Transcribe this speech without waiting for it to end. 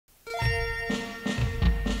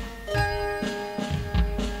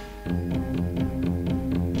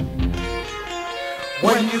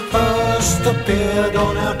When you first appeared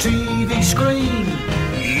on our TV screen,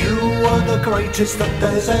 you were the greatest that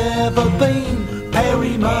there's ever been.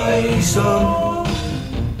 Perry Mason,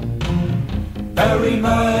 Perry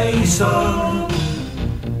Mason.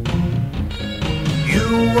 You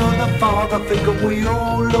were the father figure we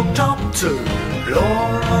all looked up to.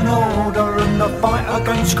 Law and order and the fight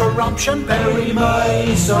against corruption. Perry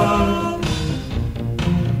Mason,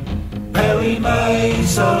 Perry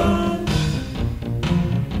Mason.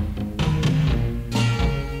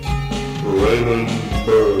 Raymond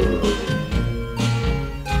Burr.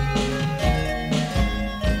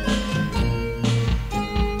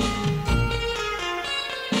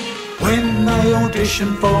 When they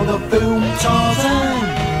auditioned for the film Tarzan,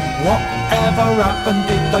 whatever happened,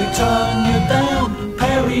 did they turn you down?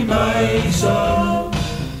 Perry Mason,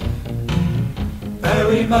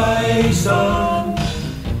 Perry Mason.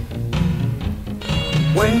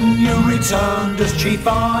 When you returned as Chief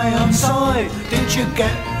Ironside, did you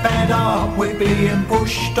get fed up with being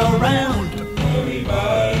pushed around? Perry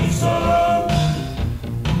Mason,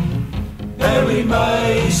 Perry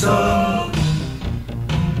Mason.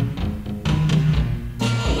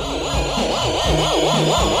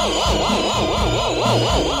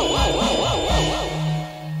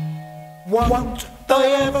 Won't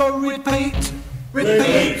they ever repeat,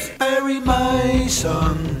 repeat Perry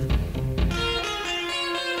Mason?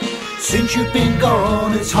 Since you've been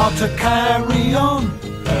gone, it's hard to carry on.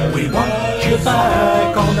 We want you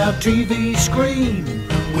back on our TV screen.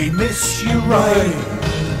 We miss you, Ray.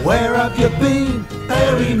 Where have you been,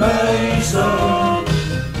 Perry Mason?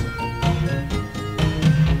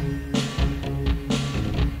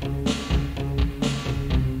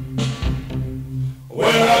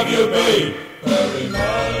 Where have you been, Perry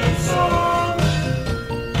Mason?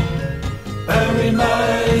 Perry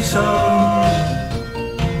Mason,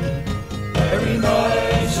 Perry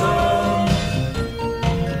Mason,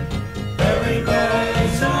 Perry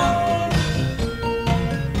Mason.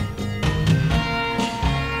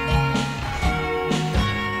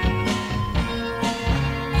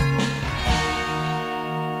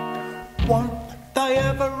 Won't they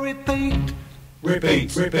ever repeat?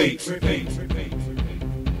 Repeat, repeat, repeat,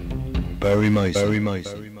 repeat. Perry Mason. Perry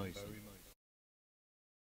Mason.